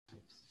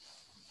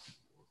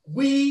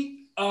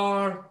We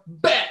are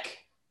back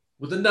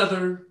with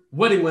another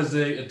Wedding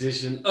Wednesday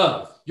edition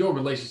of Your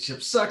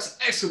Relationship Sucks!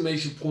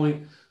 Exclamation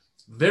point.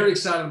 Very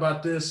excited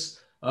about this.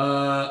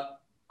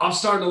 I'm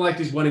starting to like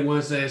these Wedding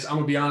Wednesdays. I'm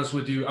going to be honest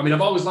with you. I mean,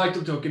 I've always liked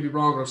them, don't get me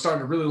wrong, but I'm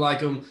starting to really like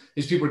them.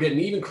 These people are getting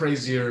even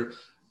crazier.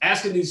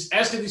 Asking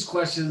these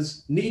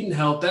questions, needing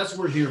help. That's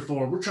what we're here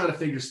for. We're trying to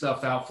figure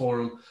stuff out for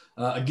them.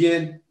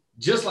 Again,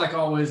 just like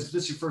always, if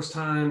this is your first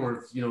time or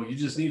if you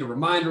just need a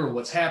reminder of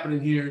what's happening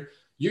here,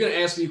 you're going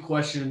to ask me a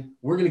question.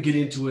 We're going to get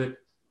into it.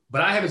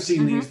 But I haven't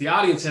seen these. The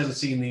audience hasn't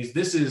seen these.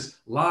 This is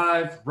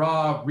live,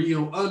 raw,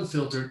 real,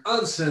 unfiltered,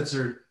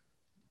 uncensored,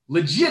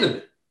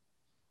 legitimate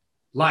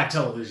live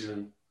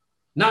television.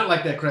 Not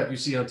like that crap you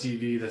see on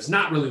TV that's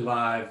not really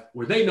live,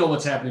 where they know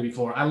what's happening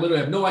before. I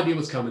literally have no idea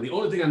what's coming. The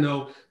only thing I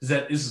know is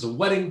that this is a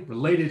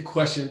wedding-related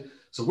question.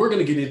 So we're going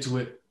to get into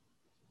it.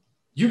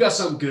 You got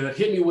something good.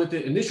 Hit me with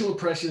it. Initial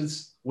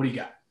impressions. What do you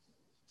got?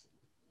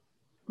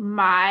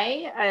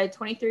 My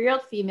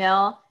 23-year-old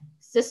female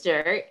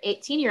sister,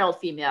 18-year-old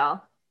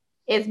female,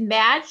 is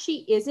mad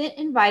she isn't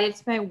invited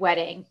to my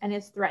wedding and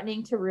is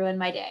threatening to ruin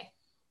my day.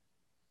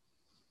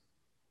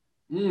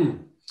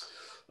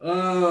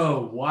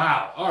 Oh,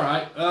 wow. All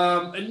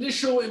right.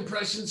 Initial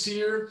impressions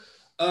here.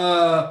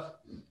 Tough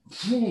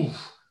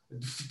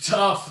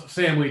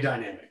family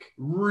dynamic.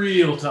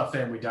 Real tough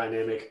family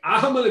dynamic.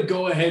 I'm going to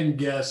go ahead and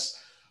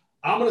guess.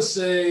 I'm going to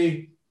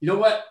say, you know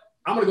what?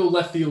 I'm going to go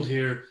left field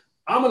here.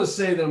 I'm going to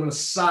say that I'm going to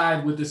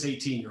side with this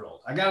 18-year-old.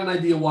 I got an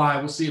idea why.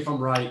 We'll see if I'm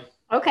right.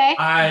 Okay.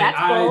 That's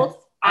bold.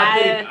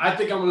 I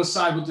think I'm going to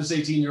side with this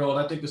 18-year-old.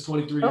 I think this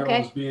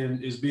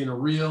 23-year-old is being a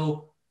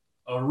real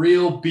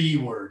B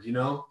word, you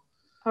know?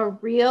 A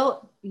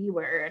real B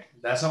word.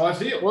 That's how I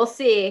feel. We'll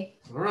see.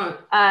 All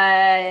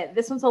right.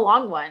 This one's a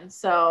long one,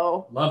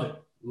 so love it.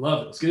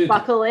 Let's get into it.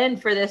 Buckle in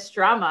for this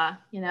drama,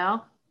 you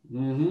know?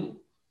 Mm-hmm.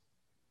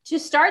 To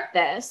start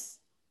this,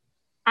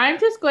 I'm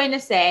just going to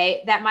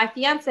say that my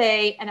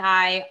fiance and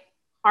I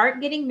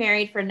aren't getting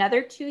married for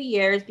another 2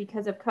 years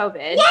because of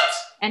COVID. What?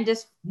 And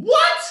just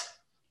what?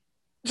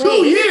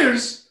 2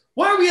 years?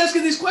 Why are we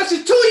asking these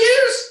questions? 2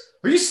 years?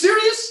 Are you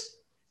serious?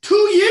 2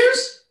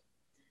 years?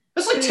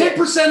 That's like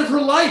 10% of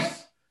her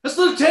life. That's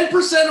like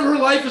 10% of her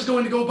life is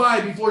going to go by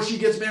before she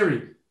gets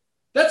married.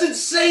 That's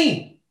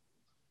insane.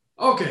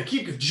 Okay,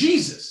 keep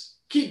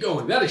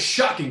going. That is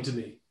shocking to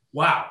me.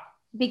 Wow.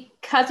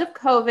 Because of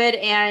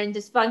COVID and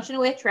dysfunction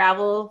with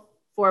travel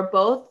for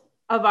both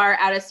of our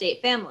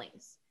out-of-state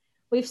families,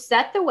 we've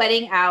set the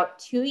wedding out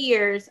 2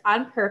 years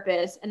on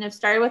purpose and have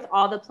started with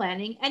all the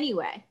planning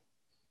anyway.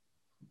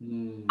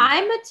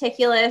 I'm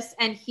meticulous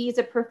and he's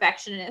a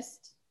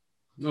perfectionist.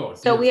 No,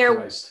 so we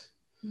are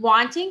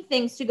wanting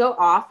things to go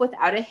off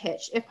without a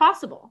hitch if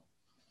possible.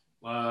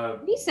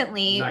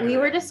 Recently, we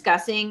were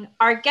discussing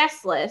our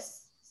guest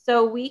list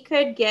so we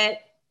could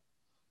get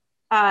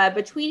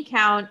between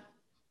count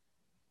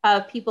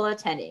of people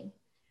attending.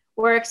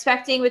 We're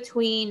expecting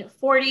between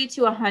 40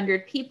 to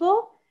 100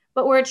 people,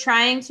 but we're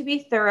trying to be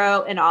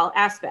thorough in all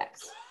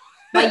aspects.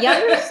 My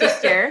younger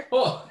sister...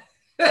 Hold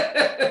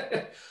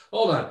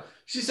on.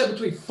 She said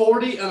between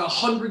 40 and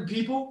 100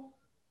 people?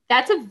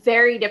 That's a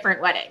very different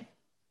wedding.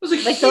 There's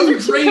a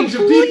huge range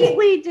of people.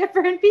 Completely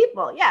different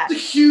people, yeah. It's a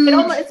huge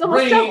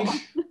range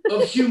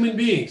of human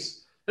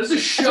beings. That's a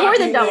shocking. It's more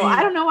than double.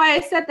 I don't know why I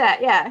said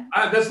that, yeah.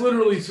 That's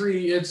literally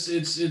three. It's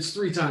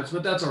 3 times,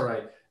 but that's all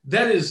right.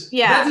 That's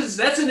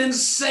an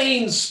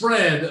insane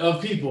spread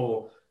of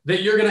people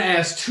that you're going to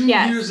ask 2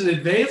 years in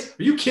advance.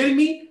 Are you kidding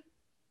me?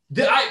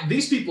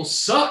 These people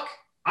suck.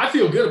 I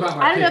feel good about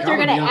my pick. I don't know if they're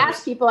going to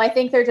ask people. I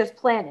think they're just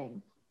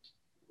planning.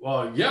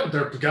 Well, yeah,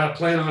 but they've got to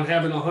plan on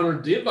having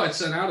 100 invites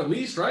sent out at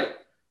least, right?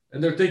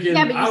 And they're thinking,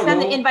 yeah, but you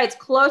send the invites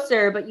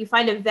closer, but you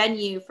find a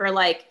venue for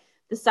like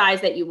the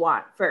size that you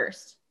want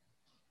first.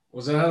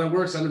 Was that how that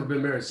works? I've never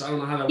been married, so I don't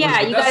know how that works.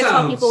 Yeah, you got to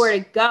tell people where to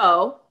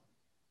go.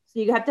 So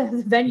you have to have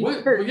the venue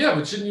first. Well, yeah,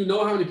 but shouldn't you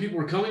know how many people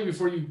are coming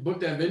before you book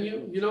that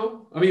venue? You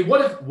know, I mean,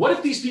 what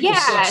if these people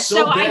suck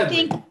so badly? I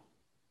think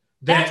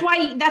that's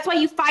why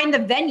you find the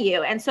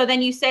venue, and so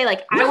then you say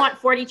like, I want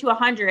 40 to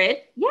 100.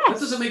 Yes, that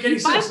doesn't make any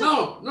sense.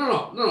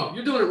 No,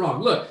 you're doing it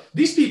wrong. Look,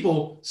 these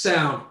people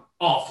sound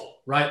awful.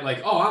 Right?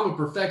 Like, oh, I'm a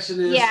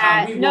perfectionist.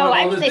 Yeah,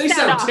 they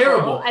sound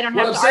terrible. I don't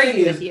have to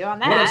argue with you on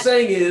that. What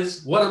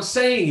I'm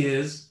saying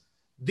is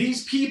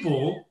these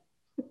people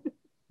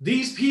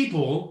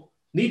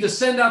need to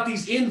send out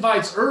these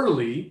invites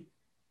early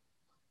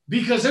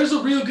because there's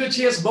a real good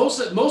chance most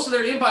of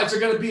their invites are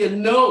going to be a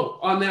no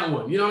on that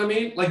one. You know what I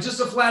mean? Like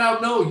just a flat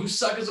out no. You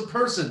suck as a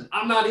person.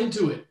 I'm not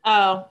into it.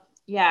 Oh,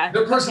 yeah.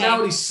 Their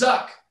personalities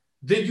suck.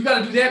 Then you got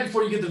to do that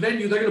before you get the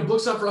venue. They're going to book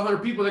something for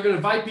 100 people. They're going to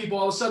invite people.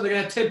 All of a sudden, they're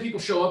going to have 10 people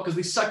show up because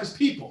they suck as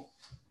people.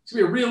 It's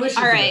going to be a real issue.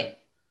 All right.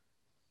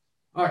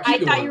 I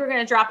thought you were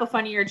going to drop a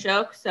funnier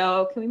joke.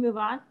 So can we move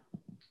on?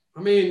 I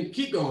mean,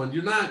 keep going.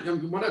 You're not,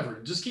 whatever.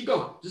 Just keep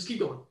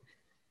going.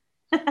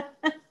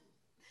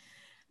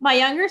 My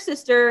younger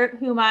sister,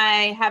 whom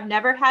I have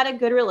never had a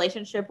good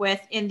relationship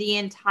with in the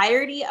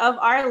entirety of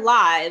our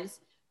lives,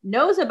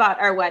 knows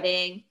about our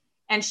wedding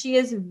and she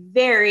is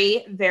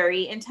very,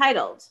 very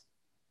entitled.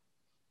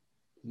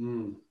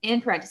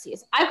 In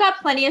parentheses. I've got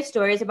plenty of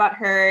stories about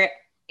her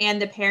and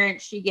the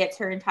parents she gets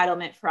her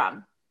entitlement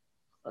from.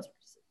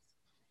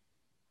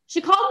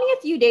 She called me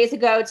a few days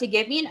ago to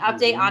give me an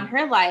update on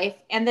her life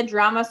and the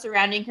drama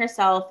surrounding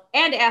herself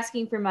and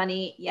asking for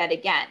money yet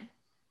again.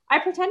 I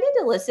pretended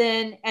to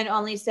listen and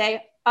only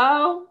say,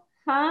 oh,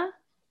 huh,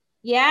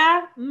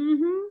 yeah,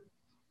 to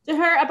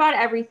her about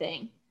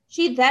everything.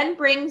 She then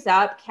brings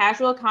up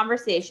casual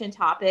conversation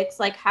topics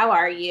like, how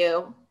are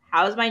you?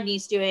 How's my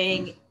niece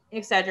doing?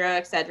 Etc.,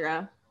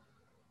 etc.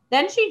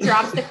 Then she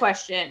drops the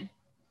question.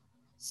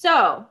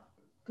 So,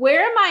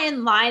 where am I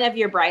in line of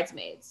your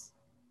bridesmaids?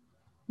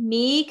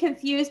 Me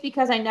confused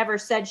because I never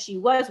said she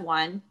was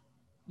one.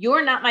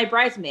 You're not my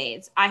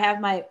bridesmaids. I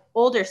have my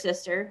older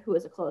sister, who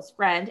is a close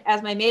friend,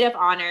 as my maid of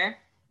honor,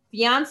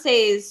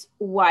 fiance's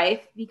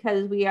wife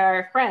because we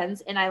are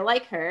friends and I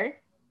like her.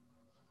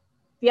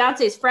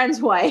 Fiance's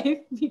friend's wife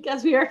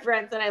because we are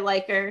friends and I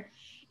like her,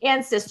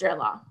 and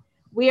sister-in-law.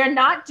 We are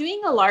not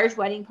doing a large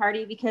wedding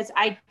party because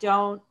I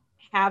don't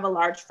have a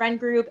large friend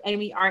group and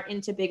we aren't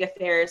into big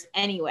affairs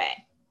anyway.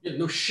 Yeah,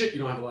 no shit, you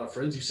don't have a lot of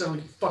friends. You sound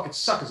like you fucking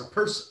suck as a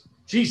person.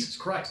 Jesus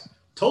Christ.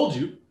 Told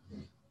you.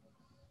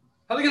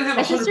 How are they going to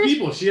have 100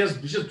 people? She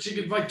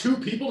could invite 2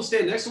 people to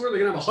stand next to her. They're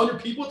going to have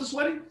 100 people at this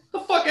wedding? Get the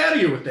fuck out of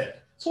here with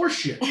that. It's horse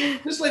shit.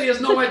 This lady has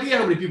no idea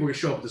how many people are going to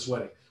show up at this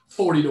wedding.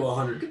 40 to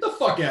 100. Get the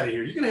fuck out of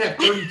here. You're going to have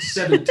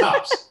 37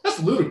 tops. That's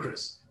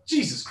ludicrous.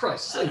 Jesus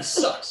Christ. This lady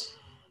sucks.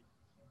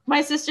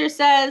 My sister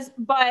says,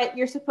 but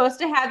you're supposed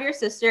to have your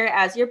sister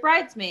as your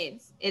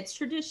bridesmaids. It's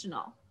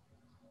traditional.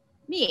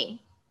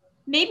 Me.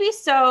 Maybe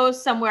so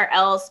somewhere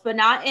else, but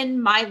not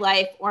in my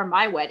life or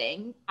my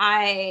wedding.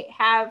 I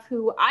have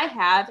who I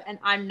have, and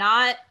I'm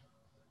not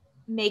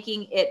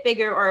making it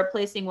bigger or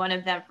replacing one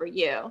of them for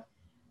you.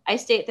 I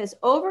state this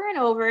over and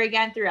over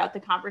again throughout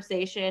the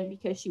conversation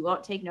because she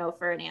won't take no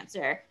for an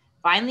answer.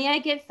 Finally, I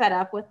get fed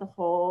up with the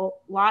whole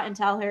lot and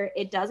tell her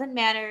it doesn't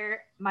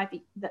matter.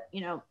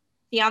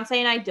 Fiance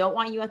and I don't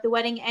want you at the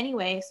wedding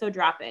anyway, so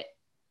drop it.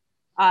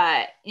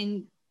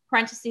 In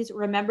parentheses,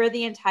 remember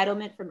the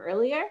entitlement from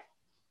earlier?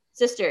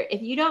 Sister,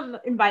 if you don't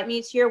invite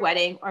me to your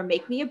wedding or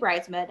make me a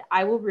bridesmaid,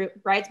 I will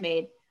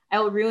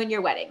ruin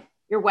your wedding.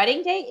 Your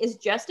wedding day is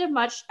just as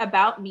much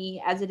about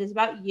me as it is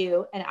about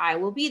you, and I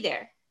will be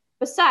there.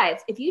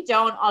 Besides, if you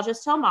don't, I'll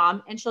just tell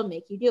mom and she'll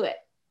make you do it.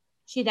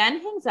 She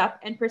then hangs up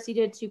and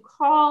proceeded to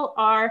call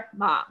our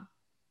mom.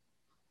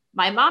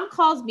 My mom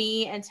calls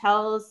me and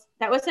tells,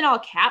 that was in all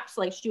caps,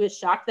 like she was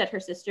shocked that her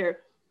sister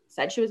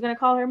said she was going to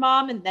call her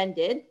mom and then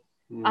did.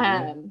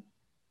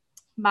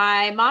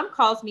 My mom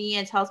calls me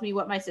and tells me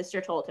what my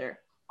sister told her.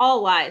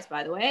 All lies,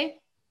 by the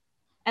way.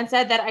 And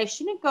said that I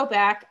shouldn't go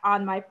back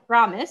on my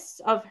promise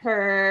of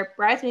her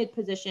bridesmaid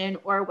position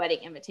or wedding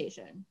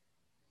invitation.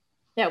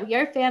 That we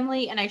are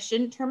family and I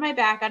shouldn't turn my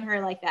back on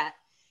her like that.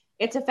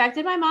 It's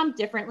affected my mom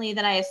differently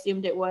than I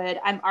assumed it would.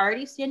 I'm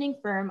already standing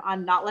firm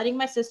on not letting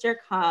my sister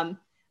come.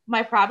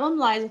 My problem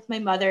lies with my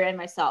mother and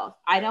myself.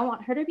 I don't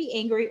want her to be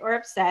angry or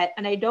upset,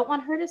 and I don't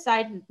want her to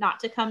decide not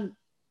to come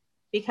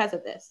because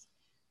of this.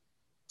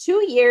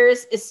 2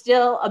 years is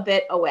still a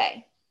bit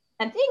away,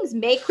 and things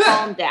may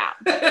calm down.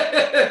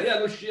 Yeah,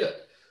 no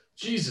shit.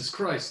 Jesus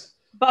Christ.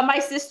 But my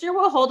sister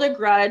will hold a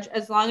grudge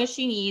as long as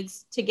she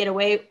needs to get her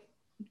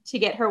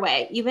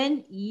way,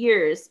 even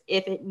years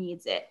if it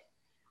needs it.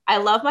 I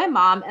love my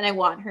mom and I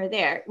want her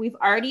there. We've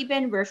already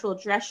been virtual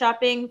dress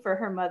shopping for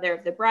her mother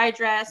of the bride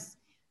dress.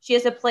 She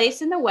has a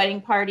place in the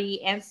wedding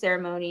party and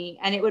ceremony,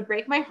 and it would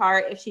break my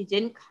heart if she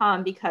didn't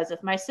come because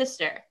of my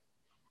sister.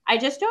 I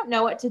just don't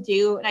know what to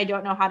do, and I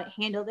don't know how to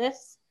handle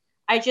this.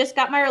 I just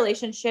got my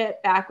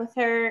relationship back with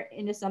her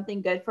into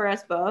something good for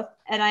us both,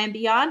 and I am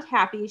beyond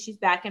happy she's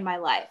back in my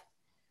life.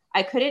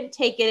 I couldn't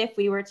take it if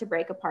we were to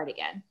break apart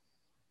again.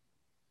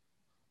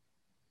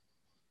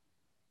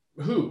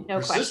 Who? No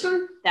her question.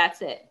 Sister?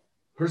 That's it.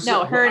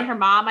 Her and her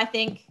mom, I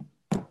think.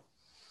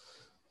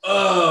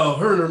 Oh,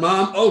 her and her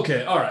mom?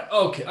 Okay, all right,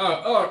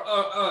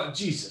 okay.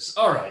 Jesus,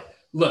 all right.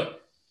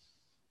 Look,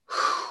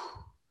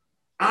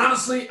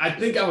 honestly, I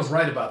think I was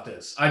right about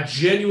this. I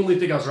genuinely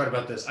think I was right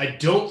about this. I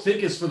don't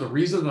think it's for the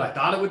reason that I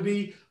thought it would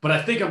be, but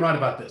I think I'm right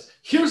about this.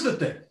 Here's the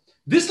thing.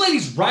 This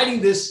lady's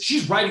writing this.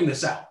 She's writing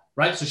this out,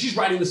 right? So she's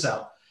writing this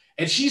out,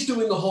 and she's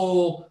doing the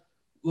whole,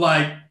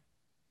 like,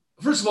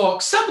 first of all,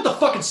 stop with the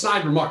fucking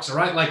snide remarks, all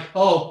right? Like,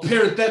 oh,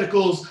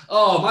 parentheticals.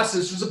 Oh, my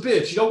sister's a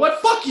bitch. You know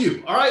what? Fuck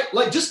you, all right?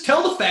 Like, just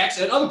tell the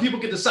facts, and other people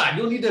can decide.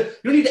 You don't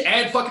need to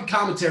add fucking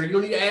commentary. You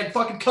don't need to add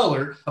fucking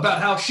color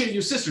about how shitty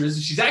your sister is.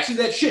 If she's actually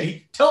that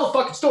shitty, tell the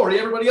fucking story.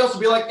 Everybody else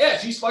will be like, yeah,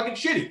 she's fucking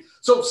shitty.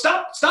 So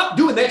stop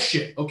doing that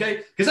shit,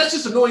 okay? Because that's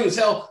just annoying as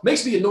hell.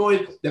 Makes me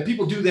annoyed that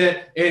people do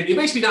that, and it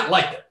makes me not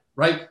like them,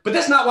 right? But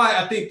that's not why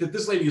I think that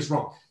this lady is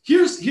wrong.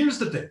 Here's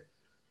the thing.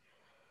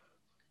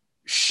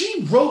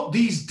 She wrote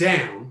these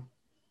down.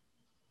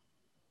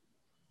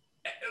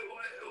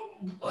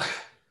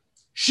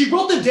 She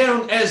wrote them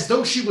down as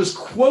though she was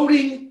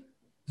quoting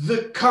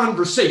the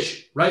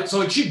conversation, right? So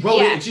like she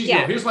wrote it and she's,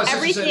 here's my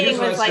sister said, here's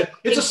what I said.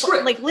 It's a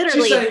script. Like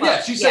literally.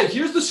 She said,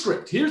 here's the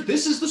script.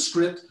 This is the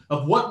script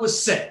of what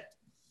was said.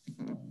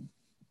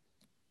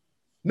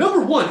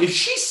 Number one, if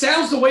she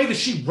sounds the way that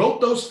she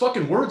wrote those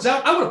fucking words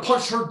out, I would have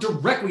punched her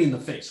directly in the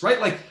face, right?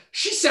 Like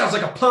she sounds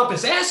like a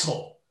pompous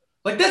asshole.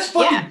 Like that's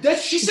fucking,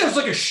 she sounds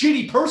like a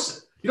shitty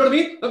person. You know what I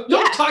mean?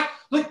 Don't talk,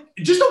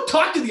 just don't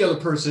talk to the other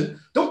person.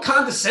 Don't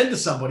condescend to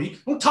somebody.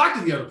 Don't talk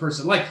to the other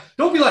person. Like,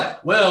 don't be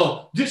like,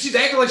 well, she's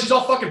acting like she's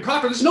all fucking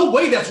proper. There's no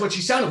way that's what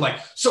she sounded like.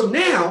 So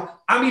now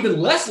I'm even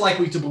less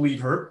likely to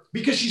believe her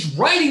because she's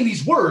writing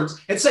these words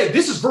and saying,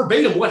 this is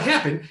verbatim what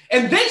happened.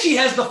 And then she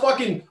has the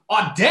fucking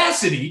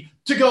audacity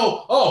to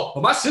go, oh,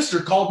 well, my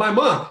sister called my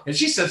mom and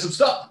she said some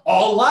stuff.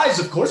 All lies,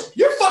 of course.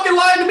 You're fucking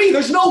lying to me.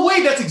 There's no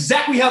way that's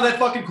exactly how that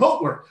fucking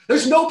quote worked.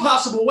 There's no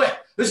possible way.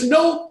 There's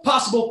no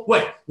possible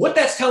way. What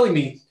that's telling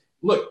me,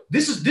 look,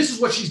 this is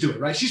what she's doing,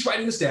 right? She's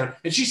writing this down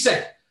and she's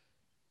saying,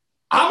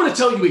 I'm going to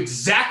tell you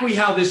exactly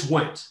how this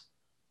went.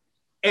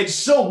 And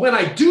so when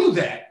I do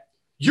that,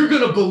 you're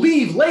going to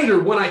believe later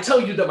when I tell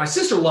you that my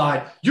sister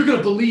lied, you're going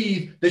to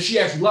believe that she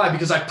actually lied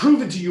because I've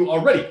proven to you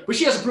already. But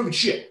she hasn't proven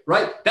shit,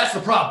 right? That's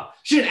the problem.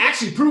 She didn't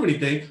actually prove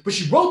anything, but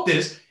she wrote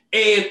this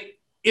and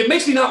it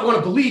makes me not want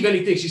to believe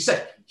anything she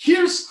said.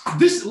 Here's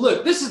this.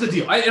 Look, this is the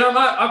deal.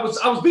 I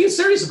was being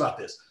serious about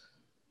this.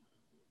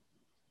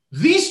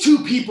 These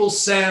two people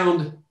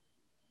sound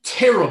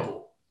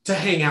terrible to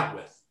hang out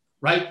with,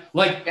 right?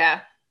 Like,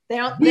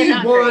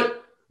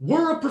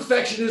 we're a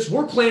perfectionist.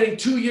 We're planning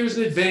 2 years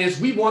in advance.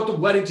 We want the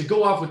wedding to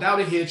go off without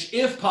a hitch,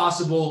 if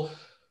possible.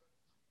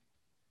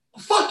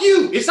 Fuck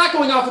you. It's not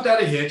going off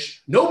without a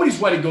hitch. Nobody's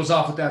wedding goes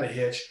off without a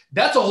hitch.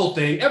 That's a whole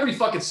thing. Every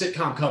fucking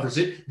sitcom covers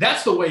it.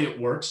 That's the way it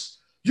works.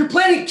 You're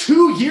planning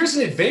 2 years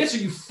in advance? Are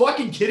you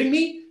fucking kidding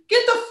me?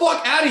 Get the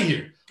fuck out of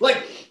here.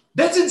 Like,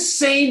 that's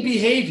insane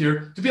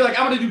behavior to be like,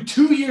 I'm going to do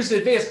 2 years in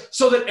advance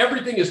so that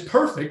everything is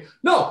perfect.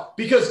 No,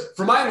 because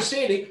from my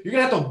understanding, you're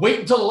going to have to wait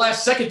until the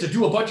last second to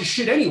do a bunch of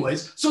shit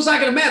anyways. So it's not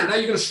going to matter. Now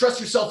you're going to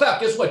stress yourself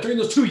out. Guess what? During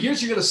those 2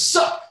 years, you're going to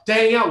suck to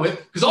hang out with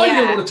because all you're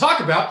going to want to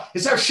talk about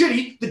is how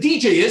shitty the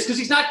DJ is because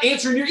he's not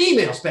answering your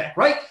emails back,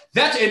 right?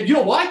 And you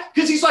know why?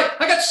 Because he's like,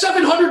 I got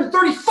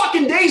 730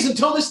 fucking days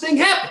until this thing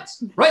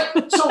happens, right?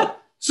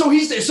 So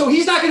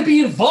he's not going to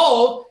be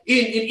involved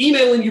in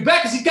emailing you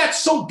back because he's got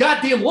so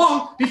goddamn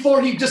long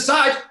before he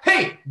decides,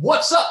 hey,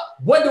 what's up?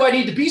 When do I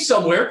need to be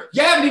somewhere?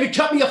 You haven't even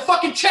cut me a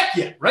fucking check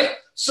yet, right?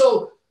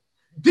 So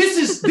this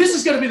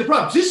is going to be the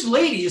problem. This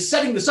lady is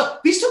setting this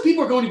up. These two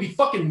people are going to be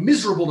fucking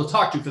miserable to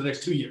talk to for the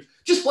next 2 years.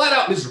 Just flat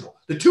out miserable.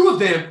 The two of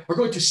them are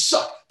going to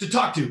suck to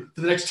talk to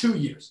for the next 2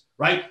 years,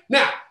 right?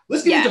 Now,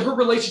 let's get into her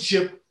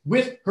relationship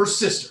with her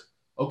sister,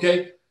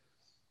 okay?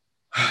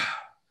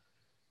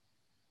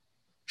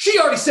 She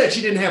already said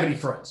she didn't have any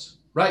friends,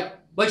 right?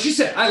 Like she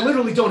said, I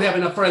literally don't have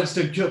enough friends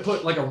to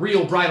put like a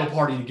real bridal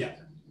party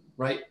together,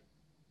 right?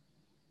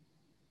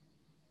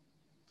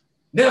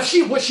 Now,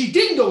 what she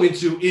didn't go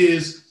into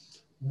is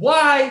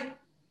why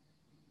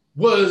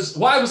was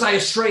I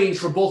estranged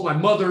from both my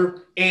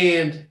mother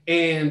and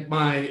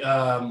my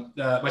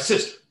my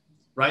sister,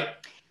 right?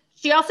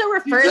 She also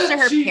refers to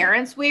her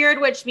parents weird,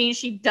 which means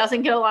she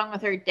doesn't get along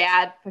with her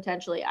dad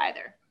potentially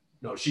either.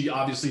 No, she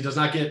obviously does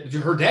not get.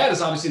 Her dad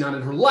is obviously not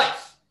in her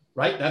life.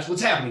 Right? That's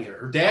what's happening here.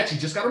 Her dad, she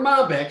just got her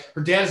mom back.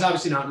 Her dad is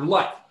obviously not in her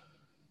life.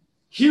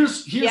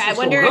 Here's I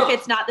wonder if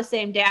it's not the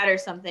same dad or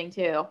something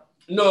too.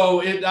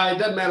 No, it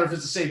doesn't matter if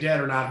it's the same dad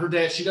or not. Her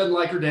dad, she doesn't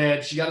like her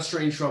dad. She got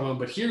estranged from him.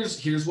 But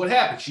here's what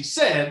happened. She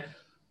said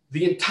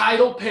the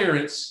entitled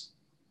parents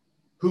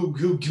who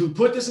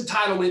put this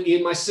entitlement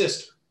in my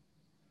sister.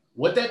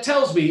 What that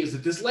tells me is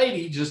that this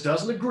lady just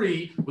doesn't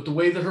agree with the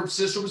way that her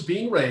sister was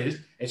being raised,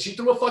 and she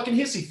threw a fucking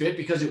hissy fit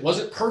because it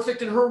wasn't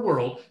perfect in her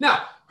world.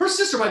 Now, her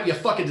sister might be a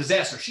fucking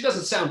disaster. She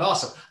doesn't sound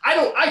awesome.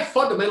 I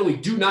fundamentally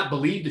do not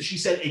believe that she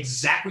said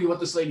exactly what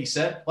this lady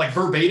said, like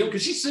verbatim,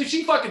 because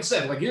she fucking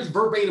said, like, here's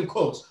verbatim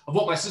quotes of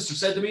what my sister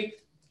said to me.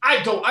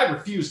 I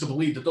refuse to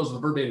believe that those are the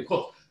verbatim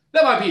quotes.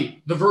 That might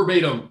be the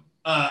verbatim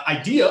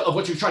idea of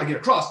what you're trying to get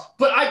across,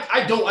 but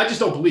I just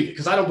don't believe it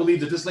because I don't believe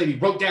that this lady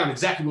wrote down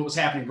exactly what was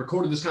happening,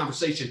 recorded this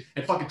conversation,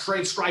 and fucking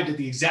transcribed it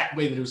the exact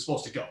way that it was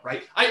supposed to go,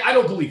 right? I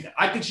don't believe that.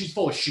 I think she's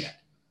full of shit.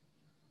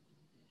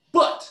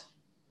 But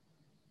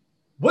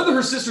whether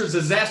her sister is a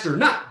disaster or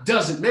not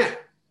doesn't matter.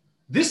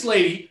 This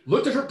lady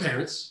looked at her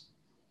parents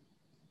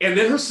and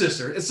then her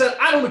sister and said,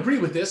 I don't agree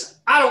with this.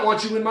 I don't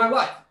want you in my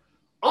life.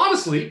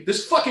 Honestly,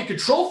 this fucking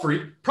control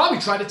freak probably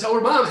tried to tell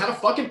her mom how to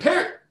fucking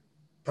parent.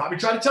 Probably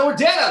tried to tell her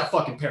dad how to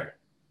fucking parent,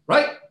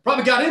 right?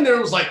 Probably got in there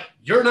and was like,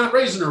 you're not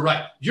raising her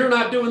right. You're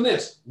not doing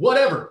this,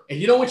 whatever. And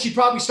you know when she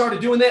probably started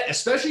doing that,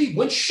 especially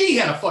when she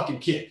had a fucking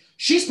kid.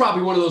 She's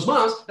probably one of those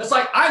moms that's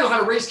like, I know how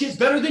to raise kids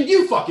better than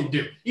you fucking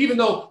do. Even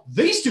though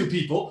these two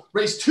people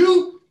raised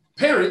two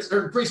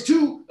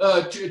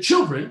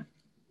children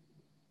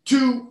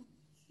to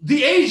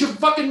the age of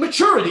fucking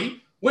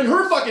maturity when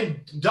her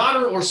fucking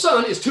daughter or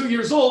son is 2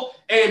 years old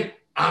and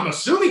I'm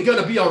assuming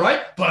gonna be all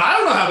right, but I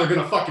don't know how they're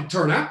gonna fucking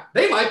turn out.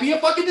 They might be a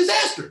fucking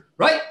disaster,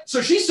 right?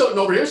 So she's sitting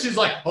over here. She's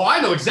like, oh, I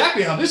know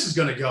exactly how this is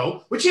gonna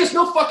go, but she has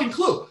no fucking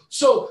clue.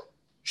 So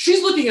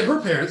she's looking at her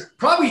parents,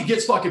 probably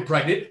gets fucking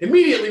pregnant,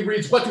 immediately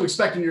reads what to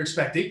expect and you're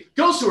expecting,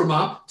 goes to her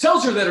mom,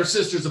 tells her that her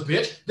sister's a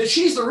bitch, that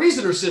she's the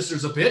reason her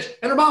sister's a bitch,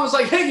 and her mom was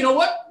like, hey, you know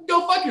what?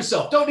 Go fuck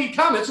yourself. Don't need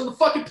comments from the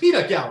fucking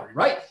peanut gallery,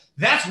 right?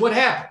 That's what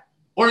happened.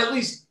 Or at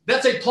least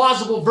that's a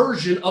plausible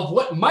version of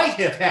what might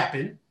have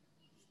happened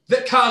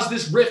that caused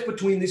this rift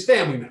between these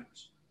family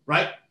members,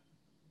 right?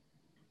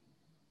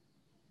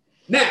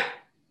 Now,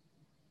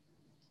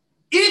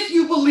 if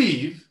you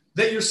believe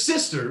that your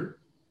sister,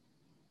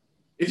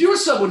 if you are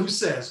someone who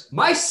says,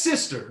 my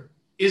sister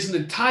is an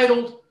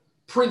entitled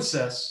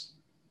princess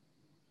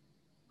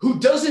who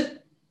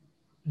doesn't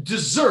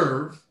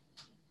deserve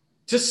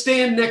to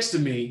stand next to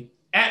me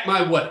at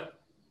my wedding,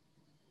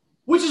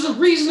 which is a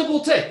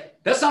reasonable take.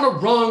 That's not a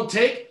wrong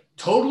take.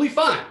 Totally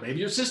fine. Maybe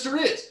your sister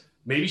is.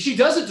 Maybe she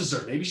doesn't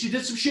deserve. Maybe she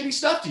did some shitty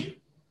stuff to you.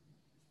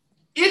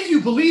 If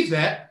you believe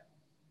that,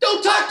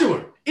 don't talk to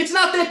her. It's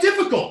not that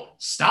difficult.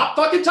 Stop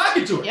fucking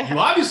talking to her. Yeah. You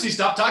obviously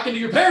stop talking to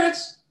your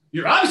parents.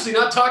 You're obviously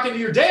not talking to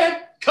your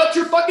dad. Cut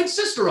your fucking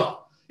sister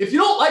off. If you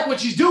don't like what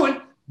she's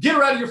doing, get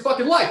her out of your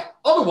fucking life.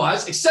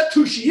 Otherwise, accept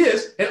who she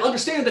is and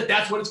understand that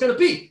that's what it's going to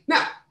be.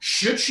 Now,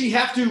 should she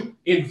have to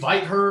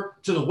invite her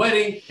to the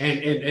wedding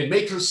and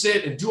make her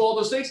sit and do all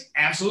those things?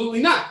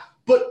 Absolutely not.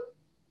 But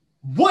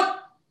what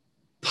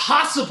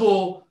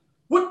possible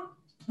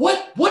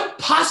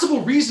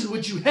reason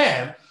would you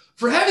have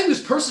for having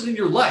this person in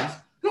your life?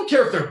 I don't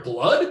care if they're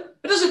blood.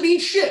 It doesn't mean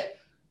shit.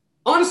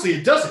 Honestly,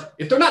 it doesn't.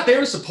 If they're not there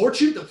to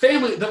support you,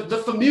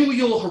 the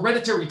familial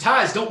hereditary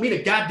ties don't mean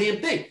a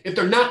goddamn thing if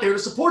they're not there to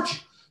support you.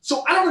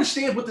 So I don't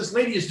understand what this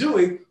lady is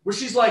doing where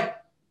she's like,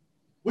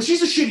 well,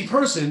 she's a shitty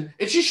person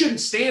and she shouldn't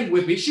stand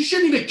with me. She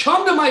shouldn't even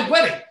come to my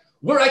wedding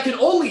where I can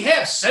only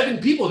have 7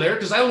 people there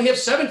because I only have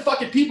 7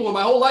 fucking people in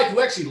my whole life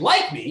who actually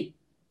like me.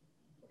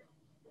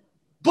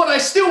 But I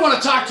still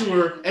want to talk to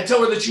her and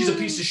tell her that she's a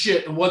piece of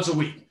shit once a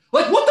week.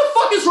 Like, what the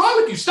fuck is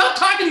wrong with you? Stop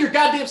talking to your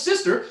goddamn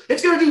sister.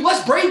 It's going to do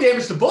less brain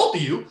damage to both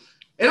of you.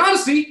 And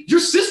honestly, your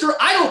sister,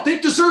 I don't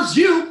think deserves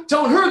you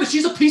telling her that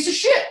she's a piece of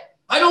shit.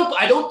 I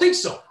don't think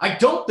so. I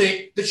don't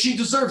think that she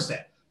deserves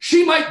that.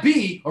 She might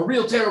be a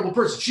real terrible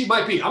person. She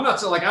might be. I'm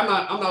not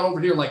over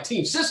here like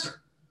team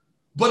sister.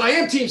 But I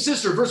am team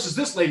sister versus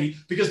this lady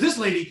because this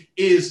lady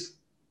is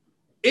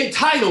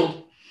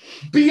entitled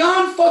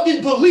beyond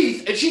fucking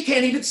belief and she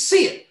can't even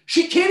see it.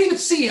 She can't even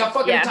see how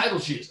fucking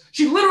entitled she is.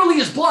 She literally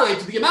is blind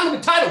to the amount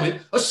of entitlement,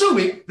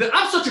 assuming that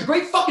I'm such a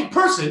great fucking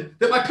person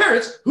that my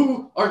parents,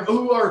 who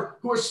are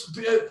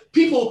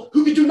people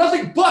who can do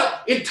nothing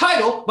but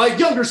entitle my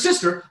younger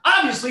sister,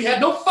 obviously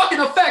had no fucking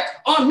effect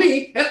on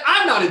me, and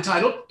I'm not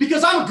entitled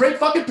because I'm a great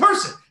fucking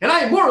person, and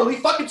I am morally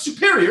fucking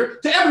superior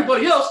to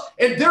everybody else,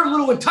 and their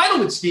little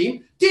entitlement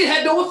scheme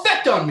had no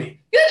effect on me.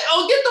 Get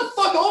the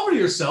fuck over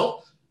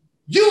yourself.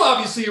 You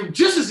obviously are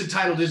just as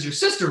entitled as your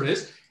sister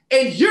is,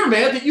 and you're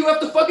mad that you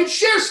have to fucking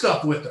share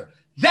stuff with her.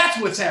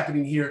 That's what's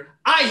happening here.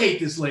 I hate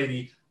this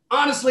lady.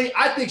 Honestly,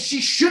 I think she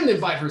shouldn't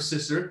invite her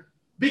sister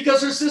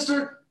because her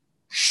sister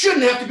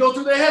shouldn't have to go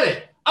through the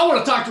headache. I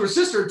want to talk to her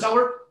sister and tell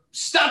her,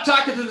 stop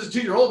talking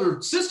to your older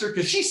sister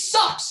because she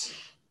sucks.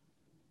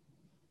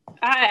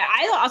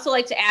 I also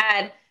like to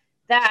add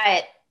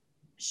that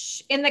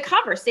in the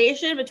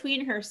conversation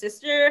between her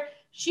sister,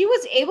 she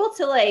was able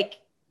to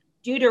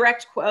do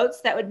direct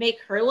quotes that would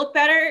make her look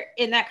better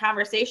in that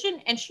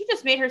conversation. And she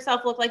just made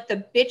herself look like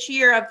the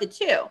bitchier of the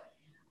two.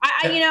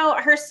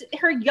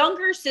 Her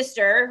younger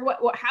sister,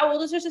 how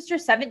old is her sister?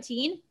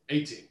 17?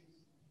 18.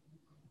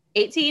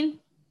 18?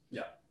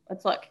 Yeah.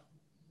 Let's look.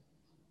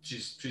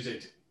 She's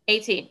 18.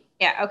 18.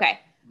 Yeah. Okay.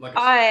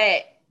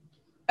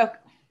 Okay.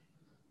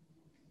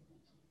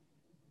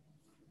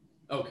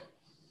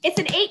 It's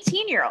an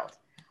 18-year-old.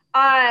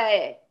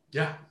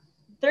 Yeah.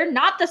 They're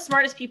not the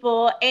smartest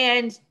people.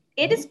 And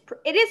it is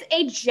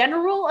a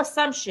general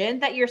assumption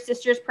that your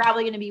sister's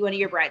probably going to be one of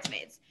your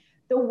bridesmaids.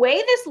 The way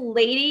this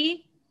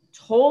lady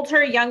told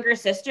her younger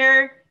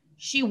sister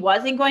she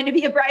wasn't going to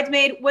be a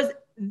bridesmaid was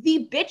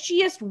the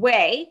bitchiest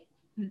way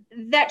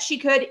that she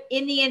could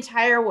in the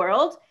entire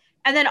world.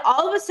 And then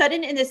all of a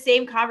sudden in the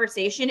same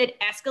conversation, it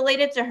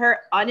escalated to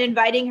her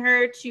uninviting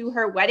her to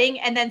her wedding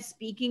and then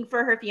speaking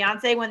for her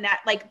fiance when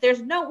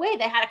there's no way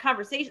they had a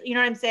conversation. You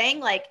know what I'm saying?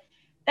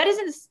 That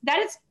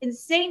is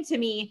insane to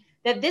me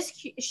that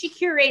she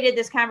curated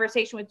this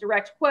conversation with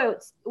direct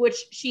quotes,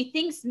 which she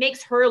thinks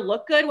makes her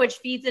look good, which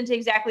feeds into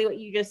exactly what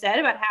you just said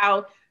about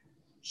how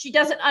she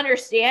doesn't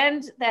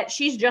understand that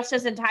she's just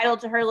as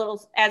entitled to her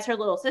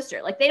little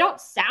sister. They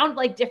don't sound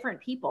like different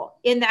people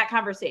in that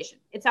conversation.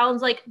 It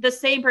sounds like the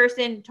same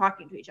person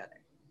talking to each other.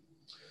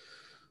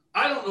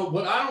 I don't know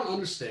what I don't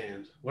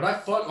understand. What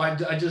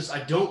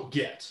I don't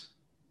get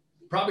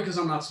Probably because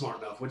I'm not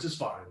smart enough, which is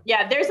fine.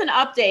 Yeah, there's an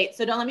update,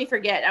 so don't let me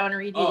forget. I want to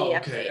read you the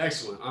update. Okay,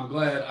 excellent. I'm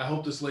glad. I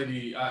hope this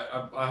lady,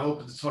 I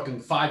hope it's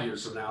fucking 5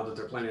 years from now that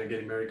they're planning on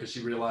getting married because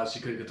she realized she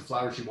couldn't get the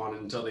flower she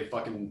wanted until they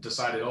fucking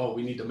decided, oh,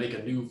 we need to make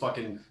a new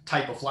fucking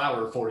type of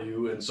flower for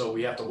you. And so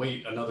we have to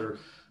wait another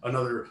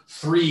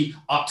 3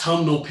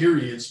 autumnal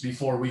periods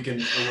before we can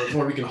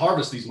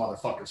harvest these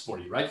motherfuckers for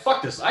you, right?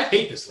 Fuck this. I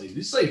hate this lady.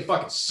 This lady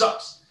fucking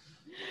sucks.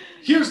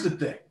 Here's the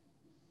thing.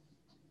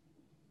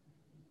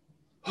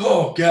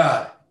 Oh,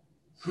 God.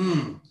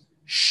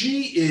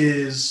 She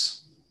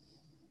is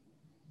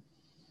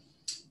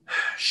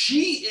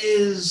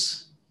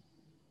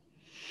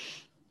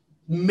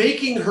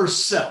making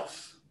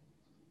herself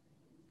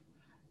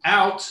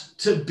out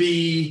to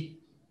be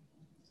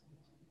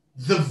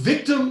the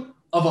victim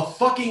of a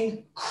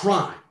fucking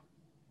crime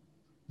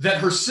that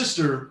her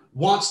sister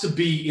wants to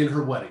be in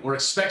her wedding or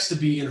expects to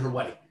be in her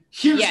wedding.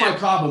 Here's my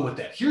problem with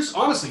that. Here's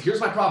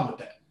my problem with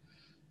that.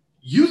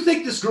 You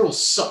think this girl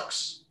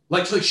sucks.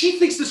 Like she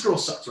thinks this girl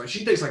sucks, right?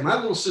 She thinks like my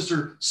little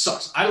sister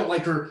sucks. I don't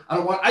like her. I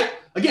don't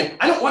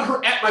want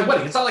her at my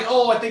wedding. It's not like,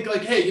 oh, I think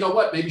like, hey, you know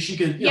what? Maybe she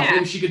could,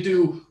 maybe she could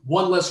do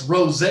one less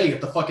rosé at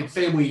the fucking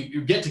family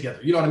get together.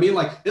 You know what I mean?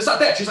 Like, it's not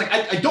that. She's like,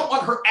 I don't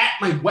want her at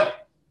my wedding.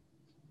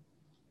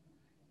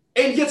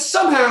 And yet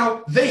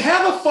somehow they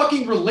have a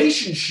fucking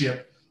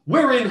relationship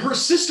wherein her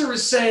sister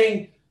is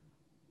saying,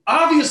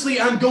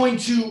 obviously I'm going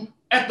to,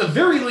 at the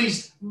very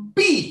least,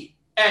 be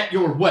at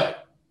your wedding.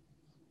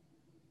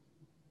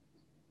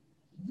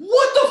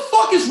 What the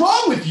fuck is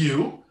wrong with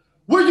you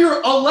where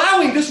you're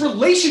allowing this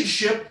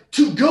relationship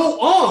to go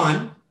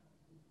on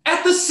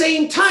at the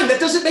same time? That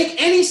doesn't make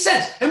any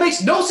sense. It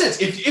makes no sense.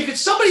 If it's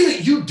somebody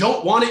that you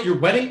don't want at your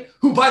wedding,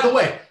 who, by the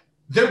way,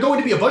 there are going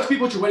to be a bunch of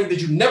people at your wedding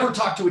that you never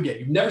talk to again.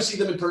 You never see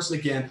them in person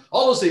again,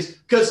 all those things,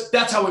 because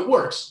that's how it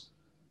works.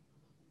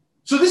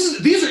 So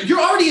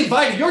you're already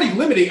invited, you're already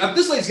limiting.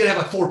 This lady's going to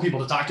have like 4 people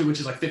to talk to, which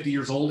is like 50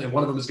 years old, and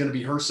one of them is going to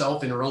be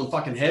herself in her own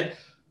fucking head.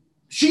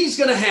 She's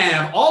going to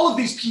have all of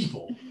these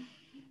people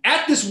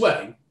at this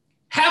wedding,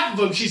 half of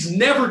them she's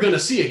never going to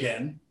see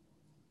again.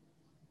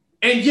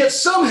 And yet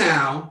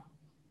somehow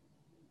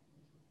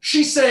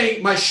she's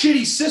saying my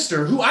shitty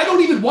sister, who I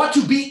don't even want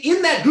to be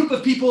in that group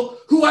of people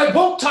who I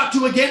won't talk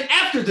to again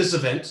after this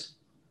event,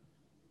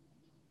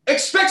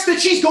 expects that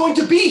she's going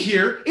to be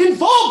here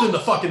involved in the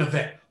fucking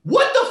event.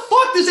 What the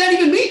fuck does that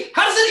even mean?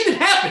 How does that even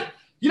happen?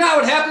 You know how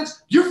it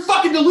happens? You're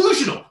fucking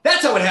delusional.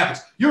 That's how it happens.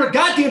 You're a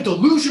goddamn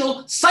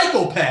delusional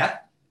psychopath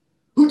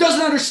who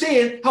doesn't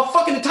understand how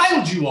fucking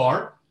entitled you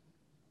are.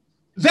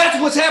 That's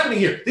what's happening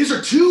here. These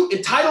are 2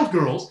 entitled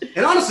girls.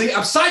 And honestly,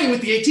 I'm siding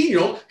with the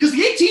 18-year-old because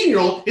the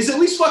 18-year-old is at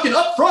least fucking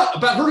upfront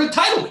about her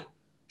entitlement.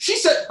 She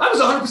said, I was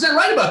 100%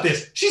 right about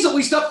this. She's at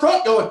least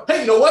upfront going,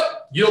 hey, you know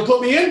what? You don't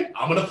put me in,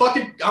 I'm gonna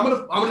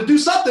do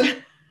something.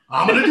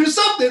 I'm gonna do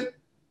something.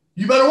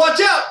 You better watch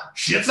out.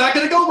 Shit's not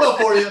gonna go well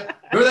for you.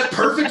 Remember that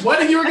perfect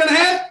wedding you were gonna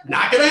have?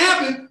 Not gonna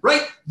happen,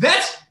 right?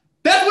 That's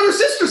what her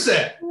sister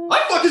said.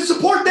 I fucking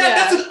support that. Yeah.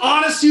 That's an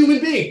honest human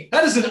being.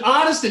 That is an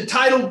honest,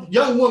 entitled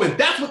young woman.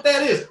 That's what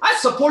that is. I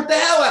support the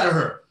hell out of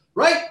her,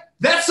 right?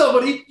 That's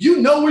somebody, you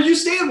know where you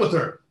stand with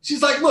her.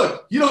 She's like,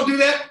 look, you don't do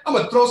that, I'm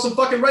going to throw some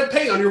fucking red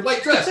paint on your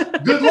white dress.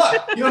 Good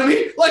luck. You know what I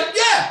mean? Like,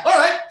 yeah, all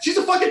right, she's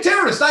a fucking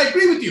terrorist. I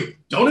agree with you.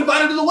 Don't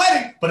invite her to the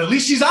wedding, but at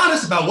least she's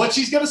honest about what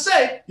she's going to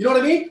say. You know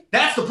what I mean?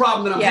 That's the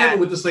problem that I'm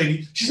having with this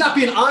lady. She's not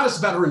being honest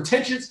about her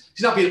intentions.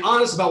 She's not being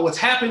honest about what's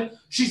happened.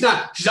 She's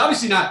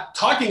obviously not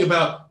talking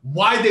about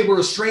why they were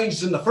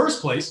estranged in the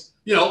first place,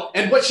 you know,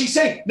 and what she's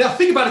saying. Now,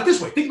 think about it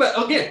this way. Think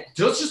about, again,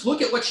 let's just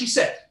look at what she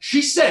said.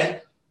 She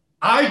said,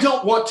 I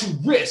don't want to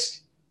risk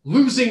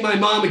losing my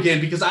mom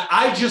again because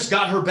I just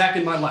got her back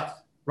in my life,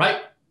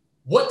 right?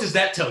 What does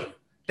that tell you?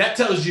 That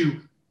tells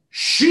you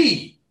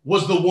she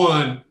was the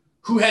one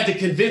who had to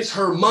convince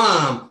her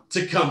mom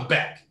to come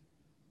back.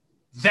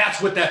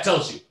 That's what that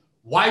tells you.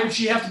 Why would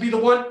she have to be the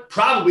one?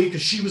 Probably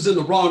because she was in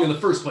the wrong in the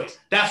first place.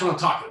 That's what I'm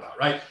talking about,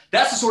 right?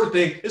 That's the sort of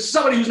thing. It's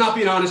somebody who's not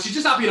being honest. She's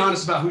just not being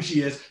honest about who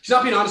she is. She's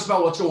not being honest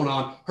about what's going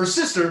on. Her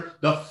sister,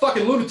 the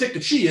fucking lunatic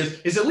that she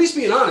is at least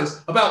being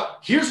honest about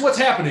here's what's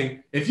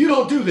happening. If you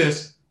don't do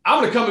this, I'm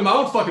going to come in my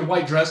own fucking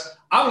white dress.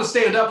 I'm going to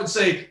stand up and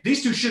say,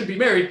 these two shouldn't be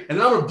married. And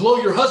then I'm going to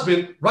blow your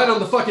husband right on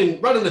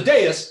the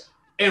dais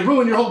and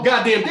ruin your whole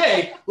goddamn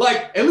day.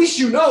 Like, at least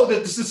you know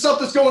that this is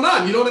something's going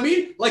on. You know what I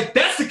mean? Like,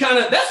 that's the kind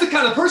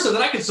of person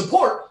that I can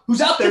support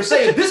who's out there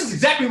saying, this is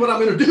exactly what I'm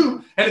going to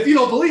do. And if you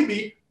don't believe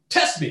me,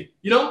 test me.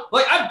 You know,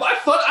 like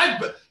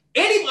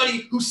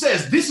anybody who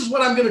says this is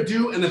what I'm going to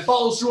do and then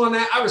follows through on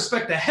that, I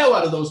respect the hell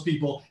out of those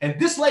people. And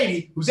this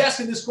lady who's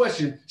asking this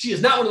question, she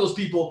is not one of those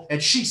people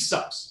and she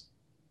sucks.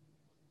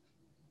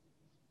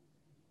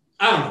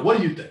 I don't know. What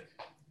do you think?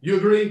 You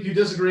agree? You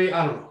disagree?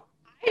 I don't know.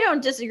 I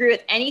don't disagree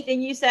with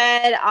anything you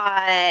said.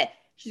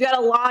 She's got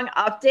a long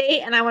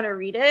update, and I want to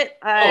read it.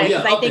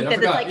 Because I think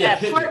that it's like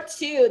a part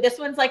 2. This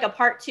one's like a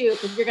part 2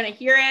 because you're going to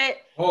hear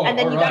it, and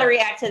then you got to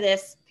react to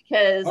this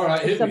because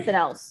it's something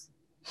else.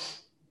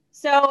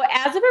 So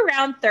as of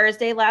around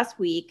Thursday last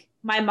week,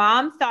 my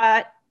mom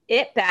thought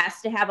it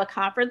best to have a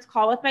conference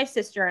call with my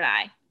sister and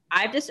I.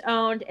 I've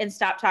disowned and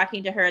stopped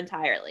talking to her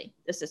entirely,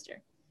 the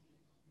sister,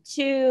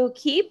 to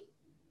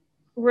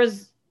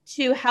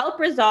help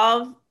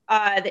resolve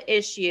the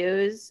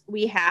issues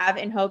we have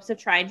in hopes of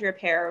trying to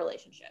repair our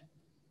relationship.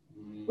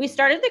 We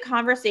started the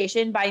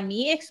conversation by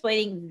me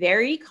explaining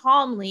very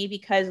calmly,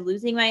 because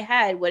losing my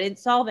head wouldn't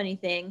solve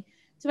anything,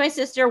 to my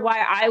sister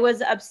why I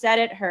was upset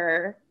at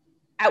her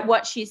at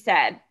what she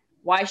said,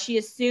 why she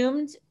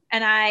assumed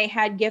and I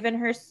had given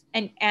her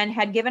and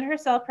had given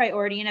herself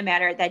priority in a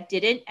matter that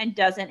didn't and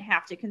doesn't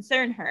have to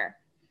concern her.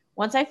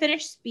 Once I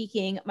finished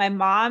speaking, my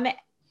mom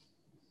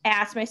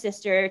asked my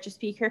sister to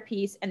speak her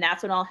piece, and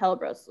that's when all hell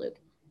broke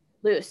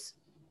loose.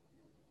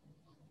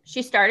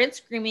 She started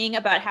screaming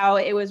about how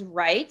it was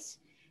right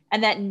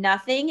and that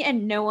nothing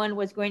and no one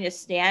was going to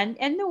stand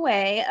in the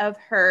way of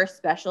her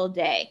special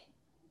day.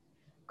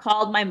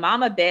 Called my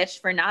mom a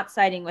bitch for not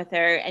siding with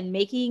her and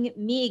making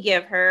me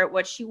give her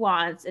what she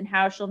wants and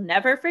how she'll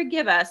never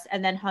forgive us,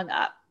 and then hung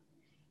up.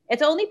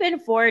 It's only been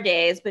 4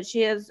 days, but she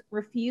has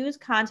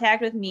refused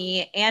contact with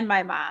me and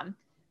my mom,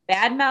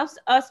 badmouths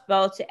us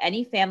both to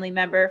any family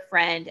member,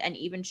 friend, and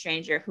even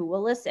stranger who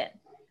will listen.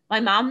 My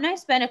mom and I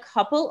spent a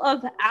couple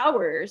of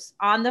hours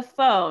on the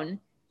phone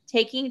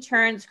taking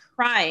turns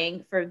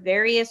crying for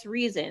various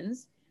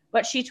reasons,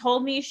 but she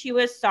told me she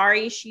was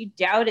sorry she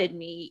doubted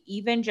me,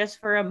 even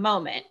just for a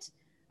moment.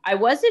 I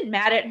wasn't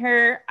mad at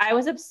her. I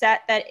was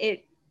upset that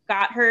it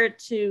got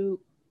to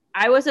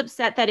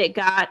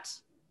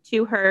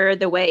her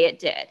the way it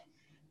did.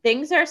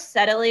 Things are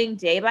settling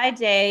day by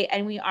day,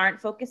 and we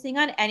aren't focusing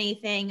on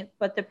anything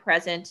but the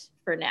present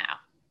for now.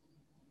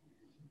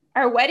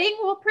 Our wedding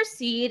will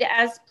proceed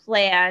as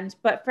planned,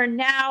 but for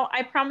now,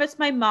 I promised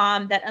my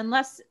mom that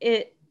unless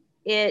it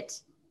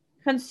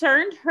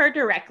concerned her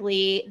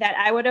directly, that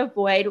I would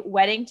avoid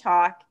wedding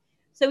talk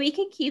so we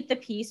can keep the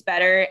peace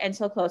better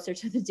until closer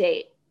to the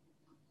date.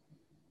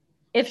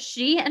 If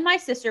she and my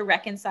sister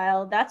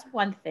reconcile, that's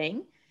one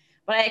thing,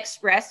 but I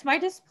expressed my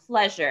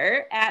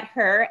displeasure at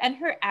her and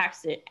her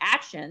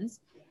actions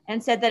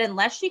and said that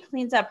unless she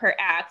cleans up her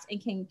acts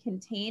and can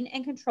contain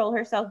and control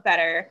herself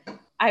better,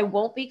 I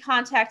won't be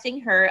contacting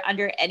her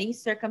under any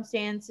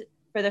circumstance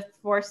for the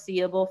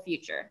foreseeable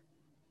future.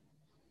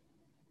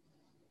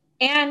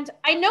 And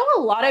I know a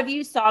lot of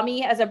you saw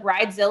me as a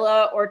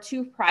bridezilla or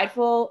too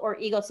prideful or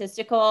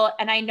egotistical.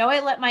 And I know I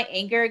let my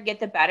anger get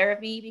the better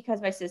of me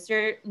because my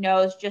sister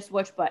knows just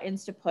which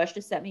buttons to push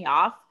to set me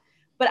off.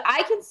 But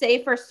I can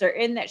say for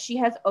certain that she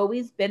has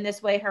always been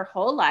this way her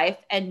whole life,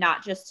 and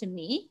not just to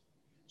me.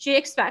 She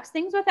expects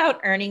things without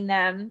earning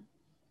them,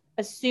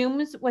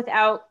 assumes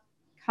without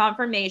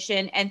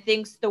confirmation, and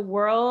thinks the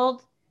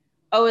world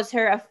owes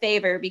her a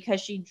favor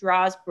because she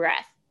draws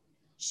breath.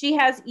 She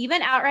has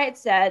even outright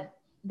said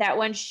that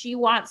when she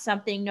wants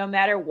something, no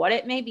matter what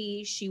it may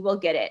be, she will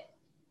get it.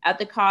 At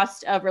the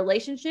cost of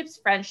relationships,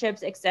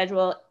 friendships,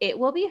 etc., it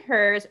will be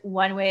hers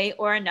one way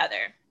or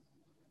another.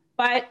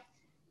 But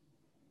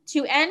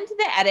to end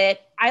the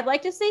edit, I'd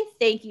like to say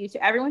thank you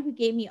to everyone who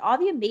gave me all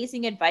the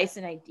amazing advice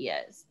and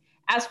ideas.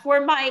 As for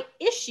my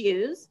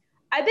issues,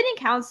 I've been in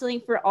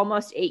counseling for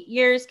almost 8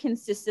 years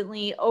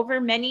consistently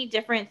over many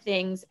different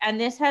things, and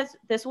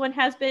this one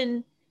has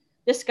been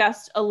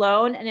discussed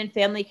alone and in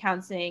family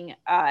counseling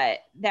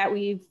that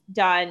we've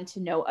done to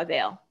no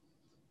avail.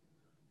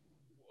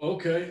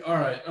 Okay, all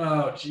right.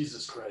 Oh,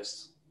 Jesus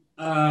Christ.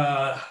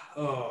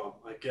 Oh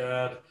my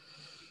God.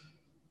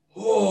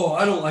 Oh,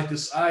 I don't like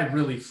this. I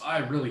really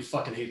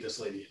fucking hate this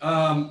lady.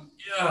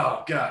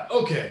 Oh God.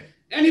 Okay.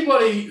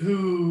 Anybody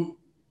who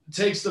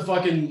takes the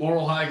fucking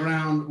moral high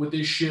ground with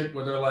this shit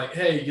where they're like,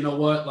 hey, you know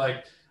what?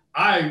 Like,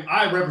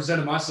 I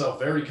represented myself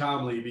very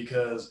calmly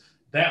because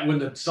that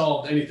wouldn't have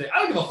solved anything. I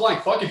don't give a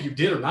flying fuck if you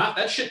did or not.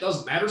 That shit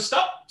doesn't matter.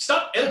 Stop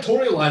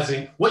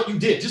editorializing what you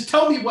did. Just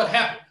tell me what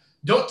happened.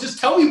 Don't just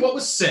tell me what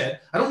was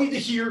said. I don't need to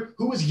hear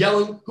who was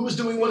yelling, who was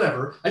doing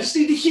whatever. I just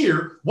need to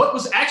hear what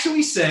was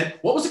actually said,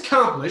 what was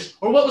accomplished,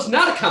 or what was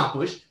not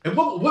accomplished, and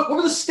what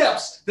were the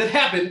steps that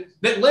happened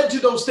that led to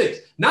those things.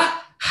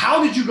 Not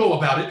how did you go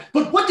about it,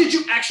 but what did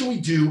you actually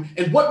do,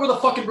 and what were the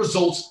fucking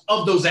results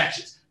of those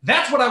actions?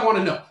 That's what I want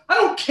to know. I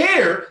don't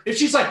care if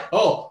she's like,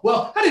 oh,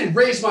 well, I didn't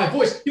raise my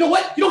voice. You know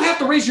what? You don't have